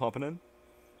 anybody else hopping in?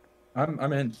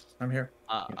 I'm in. I'm here.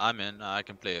 I'm in. I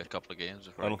can play a couple of games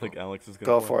before I don't go. think Alex is gonna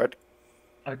Go play. for it.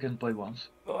 I can play once.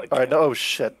 Oh, I All right. can't. No, oh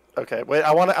shit. Okay. Wait.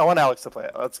 I want Alex to play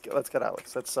it. Let's get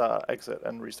Alex. Let's exit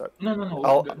and restart. No, no, no.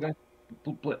 I'll- Guys,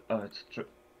 play. It's true.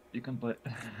 You can play.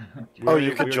 We Oh, already-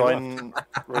 you we could already join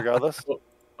regardless.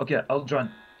 Okay, I'll join.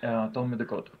 Tell me the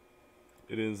code.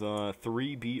 It is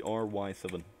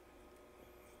 3BRY7.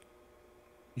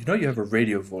 You know you have a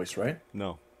radio voice, right?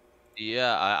 No.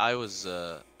 Yeah, I was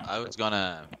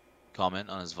gonna comment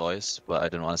on his voice, but I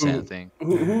didn't want to say Ooh. anything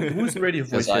Who's the radio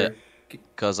voice I- here?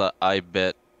 because I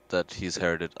bet that he's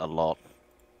heard it a lot.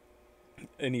 Wait,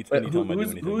 Anytime I do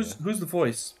anything. who's the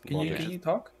voice? Can Logic. you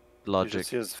talk? You Logic. just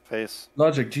see his face.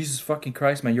 Logic, Jesus fucking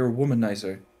Christ, man, you're a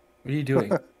womanizer. What are you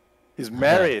doing? He's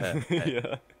married.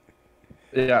 Yeah.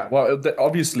 Yeah, well,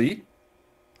 obviously.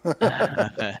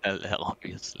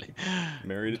 Obviously.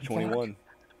 Married at 21.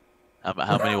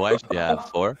 How many wives do you have?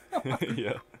 4?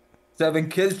 Yeah. 7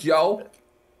 kids, Joe.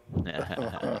 All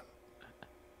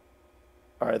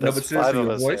right. No, There's but 5 seriously, of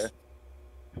your us voice, here.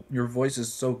 your voice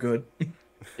is so good.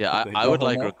 Yeah, They I would don't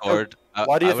like know. record.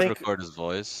 Why do you I would think- record his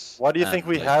voice. Why do you think and,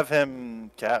 we like, have him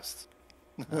cast?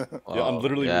 Yeah, I'm well,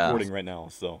 literally yeah, recording right now,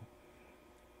 so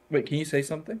Wait, can you say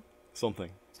something? something.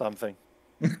 Something.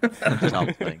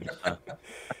 something. I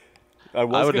was would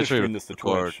gonna literally stream this to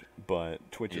record. Twitch,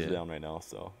 but Twitch is Yeah. down right now,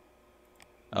 so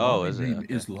Oh, My is name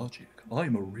it? is Logic.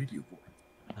 I'm a radio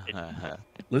voice. Okay.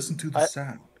 Listen to the I-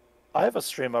 sound. I have a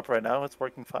stream up right now. It's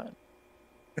working fine.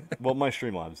 well, my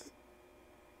Streamlabs.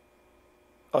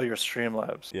 Oh, your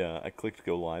Streamlabs. Yeah, I clicked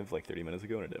go live like 30 minutes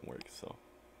ago and it didn't work, so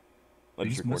I just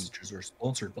These recorded. messages are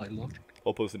sponsored by Logic.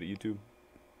 I'll post it to YouTube.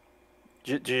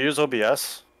 Do you use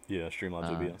OBS? Yeah,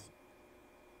 Streamlabs Uh, OBS.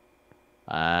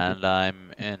 And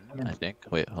I'm in. I think.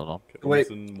 Wait, hold on. Okay, Wait,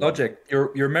 listen, Logic,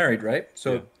 you're married, right?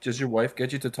 So Yeah. does your wife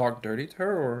get you to talk dirty to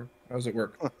her, or how does it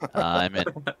work? I'm in.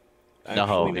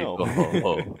 Actually, No.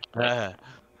 no. Oh.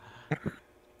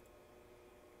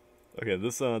 Okay,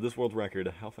 this world record.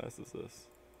 How fast is this?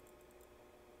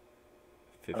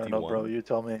 I 51. don't know, bro. You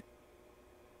tell me.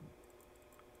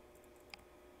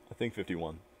 I think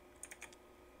 51.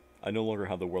 I no longer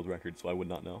have the world record, so I would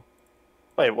not know.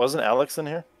 Wait, wasn't Alex in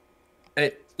here?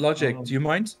 Hey, Logic, Um, do you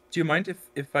mind? Do you mind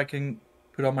if I can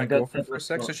put on my I got girlfriend for a that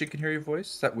sec as so well. she can hear your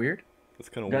voice? Is that weird? That's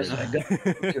kind of Guys,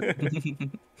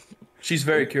 weird. She's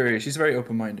very curious. She's very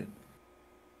open-minded.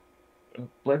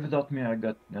 Play without me. I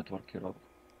got network here. Do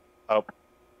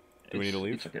we need to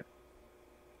leave? It's okay.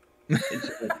 It's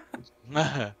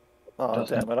okay. Oh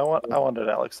Doesn't- damn it! I wanted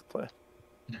Alex to play.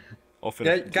 I'll finish.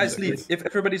 Yeah, in 2 guys, leave. seconds. If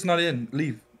everybody's not in,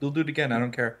 leave. We'll do it again. I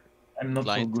don't care. I'm not so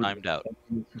Line good. timed out.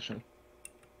 For sure.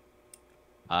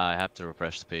 I have to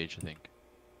refresh the page, I think.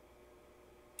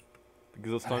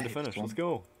 Because it's time to hate finish. this Let's one.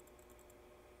 go.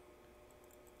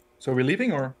 So are we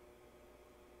leaving, or?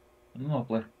 No,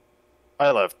 play.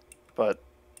 I left, but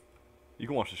You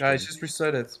can watch the stream. Guys, just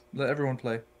reset it. Let everyone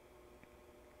play.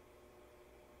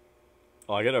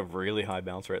 Oh, I got a really high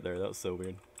bounce right there. That was so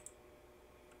weird.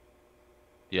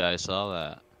 Yeah, I saw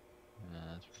that. Yeah,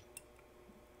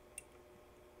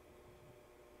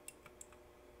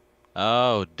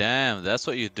 oh, damn, that's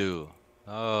what you do.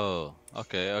 Oh,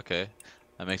 okay.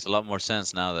 That makes a lot more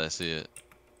sense now that I see it.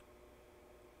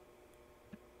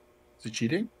 Is it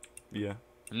cheating? Yeah.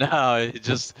 No, it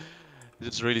just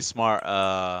really smart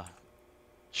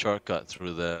shortcut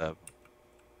through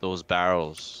those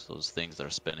barrels, those things that are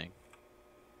spinning.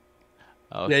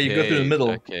 Okay, Yeah, you go through the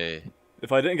middle. Okay.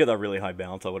 If I didn't get that really high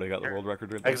bounce, I would have got the world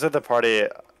record right there. exit the party.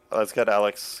 Let's get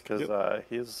Alex because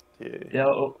Yeah.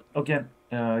 Okay.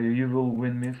 You will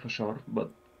win me for sure,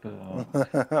 but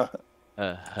I'll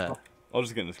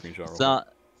just get in a screenshot. real quick.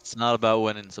 It's not about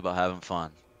winning, it's about having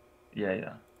fun.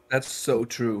 yeah. That's so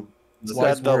true. Said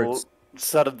Wise the words.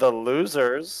 said the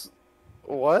losers.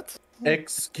 What?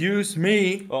 Excuse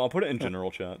me. Oh, I'll put it in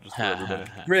general chat just for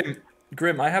everybody.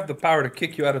 Grim, I have the power to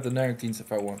kick you out of the Narrantines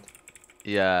if I want.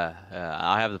 Yeah,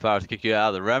 I have the power to kick you out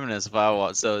of the Remnants if I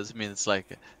want, so I mean, it's like,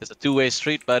 it's a two-way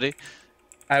street, buddy.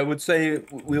 I would say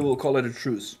we will call it a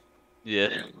truce.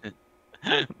 Yeah.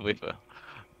 We will.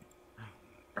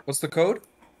 What's the code?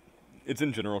 It's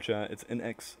in general chat. It's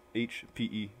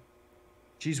NXHPE.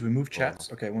 Jeez, we moved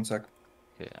chats. Okay, one sec.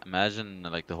 Okay, imagine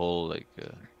like the whole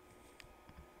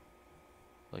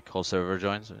whole server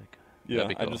joins. Like, Yeah, that'd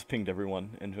be I cool. just pinged everyone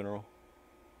in general.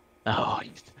 Oh, you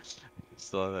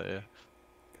saw that, yeah.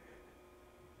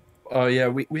 Oh yeah,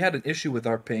 we had an issue with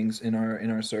our pings in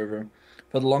our server.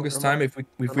 For the longest Remember- time, if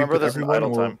we Remember put this in everyone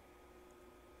idle or time.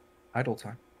 Idle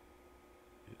time.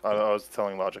 I was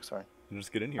telling logic. Sorry.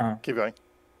 Just get in here. Keep going.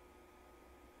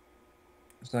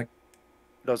 It's like.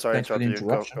 No, sorry, Thanks for the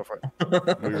interrupt you. Go for it.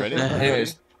 Are we ready?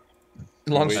 Anyways,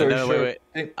 long Wait. story No, short.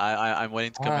 wait. I'm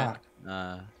waiting to come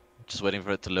in. Just waiting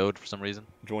for it to load for some reason.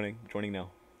 Joining now.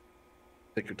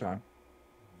 Take your time.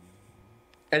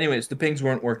 Anyways, the pings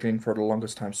weren't working for the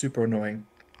longest time. Super annoying.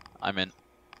 I'm in.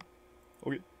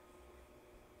 Okay.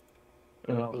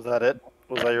 Was that it?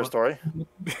 Was that your story?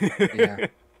 Yeah.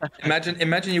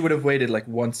 Imagine you would have waited like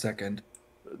 1 second.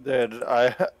 Dude,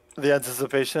 the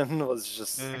anticipation was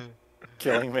just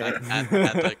killing me.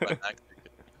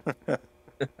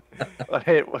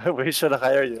 Hey, we should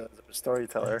hire you as a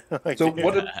storyteller. Like, So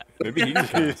what? Maybe he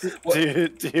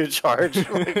do you charge?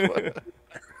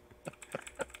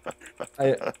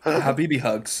 Habibi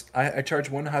hugs. I charge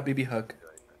 1 Habibi hug.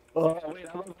 Oh wait,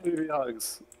 I love baby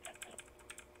hugs.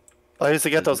 I used to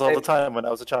get those all the time when I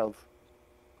was a child.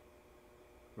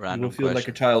 You will feel like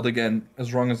a child again,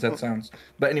 as wrong as that sounds.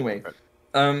 But anyway,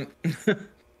 what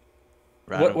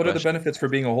are the benefits for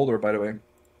being a holder, by the way?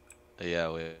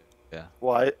 Yeah.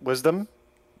 Why? Wisdom?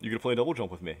 You could play double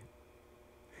jump with me.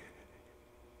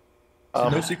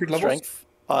 No secret levels? Strength.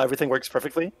 Everything works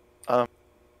perfectly.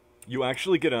 You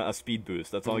actually get a speed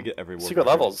boost. That's all I get every war. Secret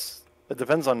levels. It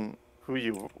depends on who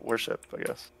you worship, I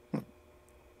guess.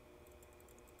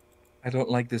 I don't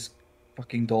like this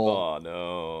fucking doll. Oh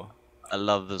no. I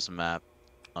love this map,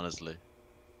 honestly.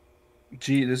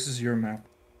 Gee, this is your map.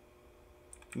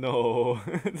 No,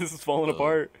 this is falling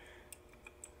apart.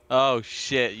 Oh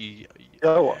shit! You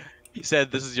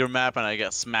said this is your map, and I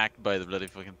got smacked by the bloody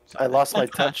fucking. I lost my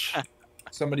touch.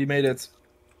 Somebody made it.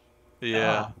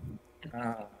 Yeah.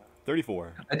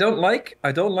 34. I don't like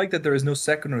that there is no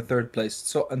second or third place. It's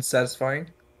so unsatisfying.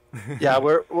 Yeah,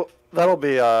 that'll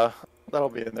be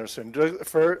in there soon.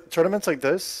 For tournaments like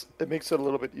this, it makes it a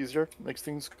little bit easier. Makes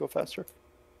things go faster.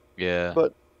 Yeah.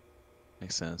 But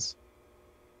makes sense.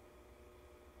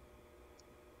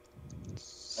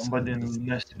 Somebody in the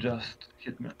nest just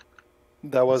hit me.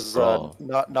 That was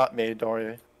not me, don't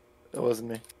worry. It wasn't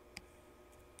me.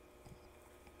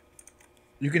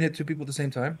 You can hit 2 people at the same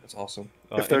time? That's awesome.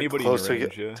 If they're anybody close in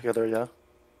range, yeah. together, yeah.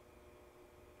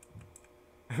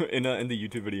 In the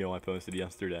YouTube video I posted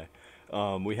yesterday,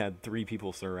 we had 3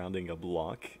 people surrounding a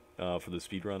block for the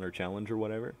speedrunner challenge or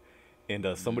whatever, and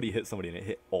somebody hit somebody and it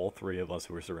hit all 3 of us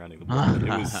who were surrounding the block. It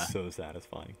was so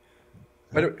satisfying.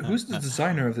 But who's the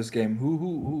designer of this game?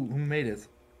 Who made it?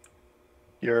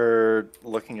 You're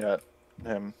looking at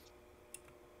him.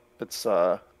 It's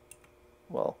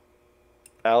well,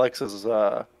 Alex is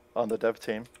on the dev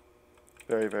team.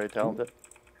 Very, very talented.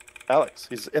 Alex,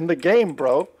 he's in the game,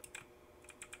 bro.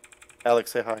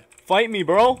 Alex, say hi. Fight me,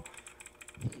 bro.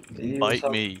 Bite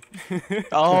me.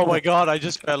 Oh my god, I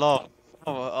just fell off.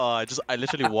 I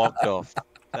literally walked off.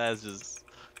 That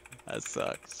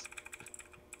sucks.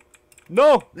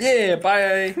 No. Yeah,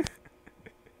 bye.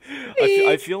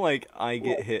 I feel like I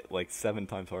get hit like 7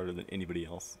 times harder than anybody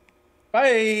else.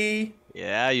 Bye.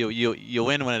 Yeah, you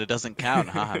win when it doesn't count,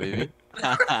 huh, baby?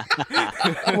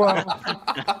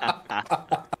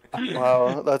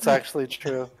 Wow, that's actually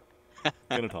true.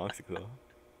 Kind of toxic though.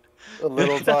 A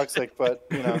little toxic, but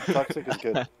you know, toxic is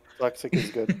good. Toxic is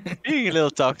good. Being a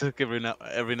little toxic every now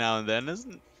and then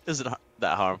isn't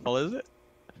that harmful, is it?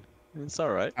 It's all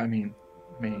right. I mean,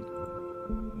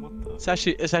 What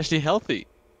the? It's actually healthy,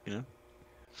 you know.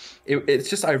 it's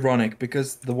just ironic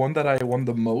because the one that I won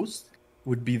the most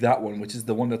would be that one, which is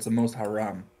the one that's the most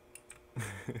haram.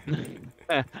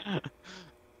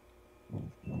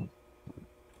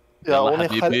 Yeah, only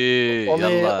حبيبي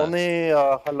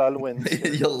halal wins.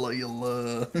 يلا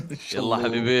يلا. يلا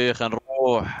حبيبي خلينا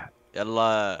نروح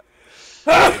يلا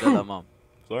إلى الأمام.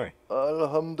 Sorry.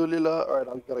 Alhamdulillah. Alright,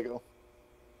 I gotta go.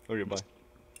 Okay, bye.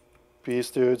 Peace,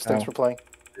 dudes. Thanks for playing.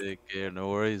 Take care, no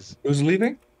worries. Who's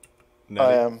leaving?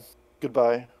 I am.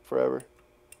 Goodbye forever.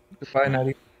 Goodbye,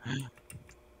 Natty.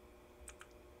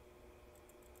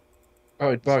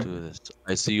 Alright, Let's bug. do this.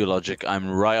 I see you, Logic. I'm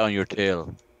right on your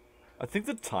tail. I think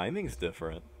the timing's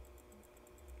different.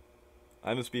 I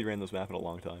haven't speedran this map in a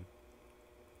long time.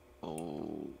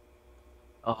 Oh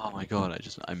my god! I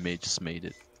just made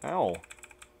it. Ow.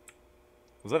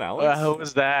 Was that Alex? How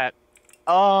was that?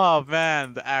 Oh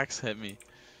man, the axe hit me.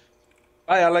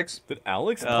 Bye, Alex. Did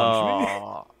Alex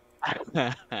punch me?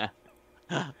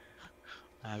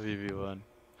 Happy one.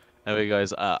 Anyway,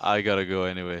 guys, I gotta go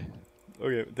anyway.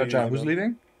 Okay. Gotcha. Who's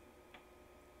leaving?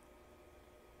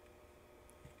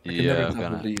 Yeah, I'm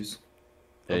gonna. Leaves.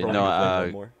 Hey,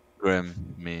 no, Grim,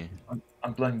 me.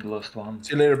 I'm playing the last one.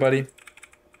 See you later, buddy.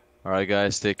 All right,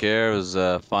 guys, take care. It was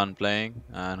fun playing,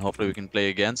 and hopefully we can play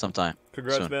again sometime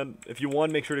Congrats, soon. man. If you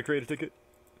won, make sure to create a ticket.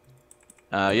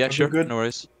 Yeah, Have a sure. good- No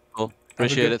worries. Cool. Have a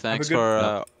Appreciate good- it. have a Thanks good-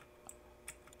 for.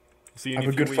 See you in Have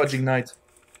a a few good weeks. fudging night.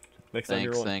 Next time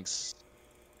you're on. Thanks.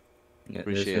 Yeah, this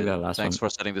Appreciate will be it. our last Thanks one.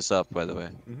 for setting this up, by the way.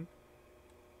 Mhm.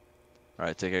 All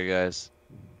right, take care, guys.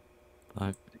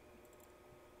 Bye.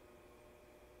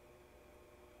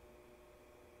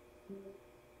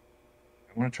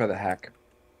 I want to try the hack.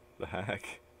 The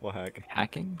hack. What hack?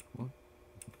 Hacking? What?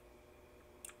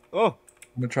 Oh!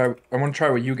 I want to try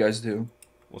what you guys do.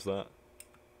 What's that?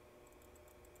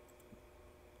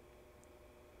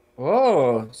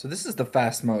 Oh, so this is the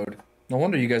fast mode. No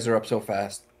wonder you guys are up so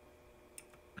fast.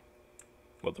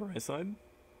 What, the right side?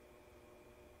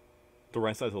 The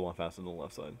right side's a lot faster than the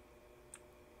left side.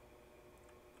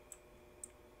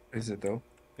 Is it though?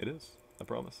 It is. I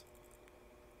promise.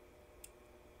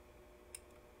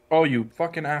 Oh, you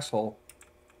fucking asshole.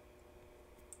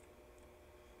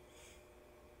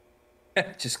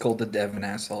 Just called the dev an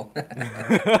asshole.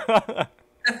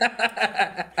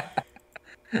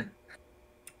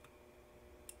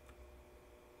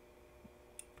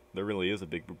 There really is a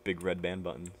big red band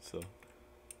button, so.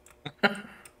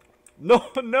 No,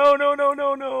 no, no, no,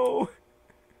 no, no!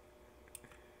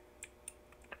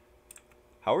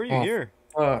 How are you Oh, here?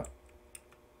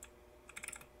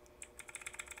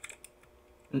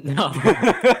 No.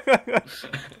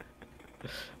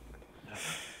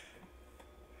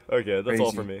 Okay, that's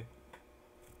all Crazy. for me.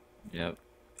 Yep.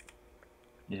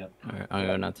 Yep. Alright, I'll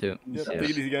go now too. Yep, See ya. take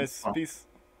it easy, guys. Peace.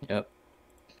 Yep.